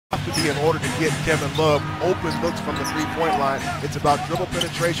To be in order to get Kevin Love open looks from the three-point line. It's about dribble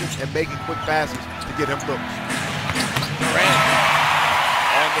penetration and making quick passes to get him looks. Durant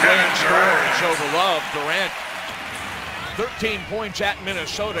on the way and scores over Love. Durant, 13 points at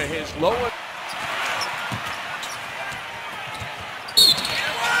Minnesota, his lowest.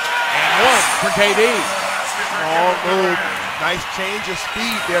 And one for KD. Long move. Nice change of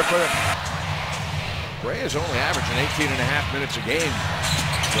speed there for him. Bray is only averaging 18.5 minutes a game,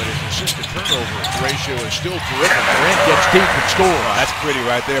 but his assist-to-turnover ratio is still terrific. Durant gets deep and scores. Oh, that's pretty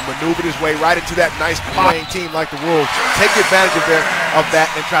right there. Maneuvered his way right into that nice playing team like the Wolves. Take advantage of that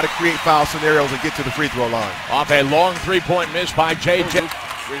and try to create foul scenarios and get to the free throw line. Off a long three-point miss by J.J.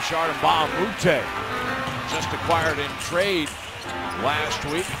 Richard Mbah-a-Moute, just acquired in trade last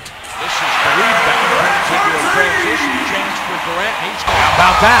week. This is the rebound. Turns into a transition chance for Durant. How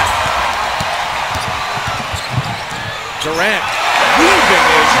about that? Durant weaving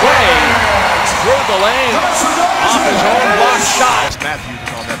his way through the lane off his own block shot. Matthews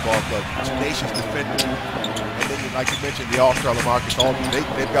is on that ball club. Tenacious defender. And then, like you mentioned, the all-star LaMarcus Aldridge.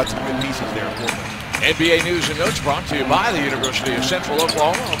 They've got some good pieces there for them. NBA News and Notes brought to you by the University of Central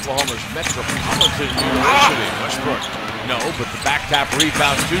Oklahoma, Oklahoma's Metropolitan University. Westbrook, no, but the back tap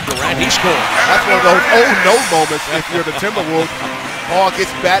rebound to Durant. He scored. That's one of those oh-no moments if you're the Timberwolves. Ball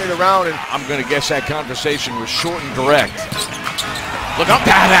gets batted around, and I'm going to guess that conversation was short and direct. Look up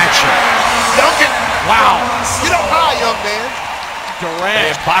that action. Duncan. Wow. Get up high, young man.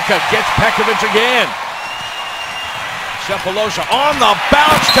 Durant. Baca gets Pekovic again. Cephalosha on the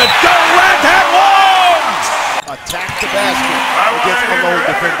bounce to Durant at one. Attack the basket against a lone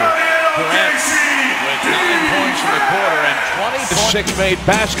defender. Durant with 9 points in the quarter and 26 made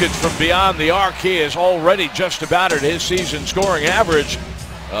baskets from beyond the arc. He is already just about at his season scoring average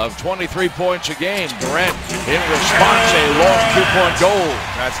of 23 points a game. Durant in response a long two-point goal.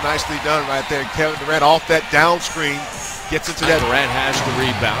 That's nicely done right there. Kevin Durant off that down screen gets into that. Durant has the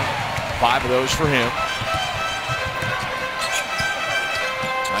rebound. 5 of those for him.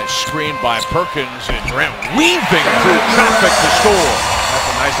 Nice screen by Perkins and Durant weaving through traffic to score. That's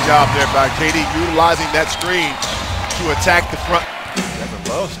a nice job there by KD, utilizing that screen to attack the front. Kevin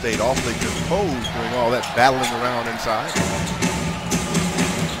Love stayed awfully composed during all that battling around inside.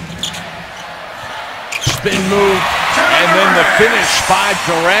 Spin move, and then the finish by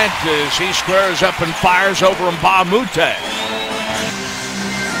Durant as he squares up and fires over Mbah-a-Moute.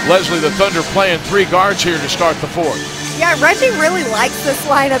 Leslie, the Thunder playing 3 guards here to start the fourth. Yeah, Reggie really likes this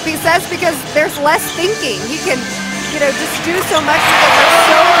lineup, he says, because there's less thinking. He can, just do so much because there's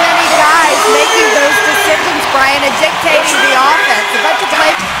so many guys making those decisions, Brian, and dictating the offense. A bunch of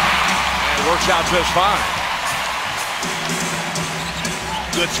play. It works out just fine.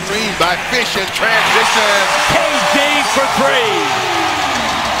 Good screen by Fish in transition. KD for 3.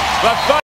 The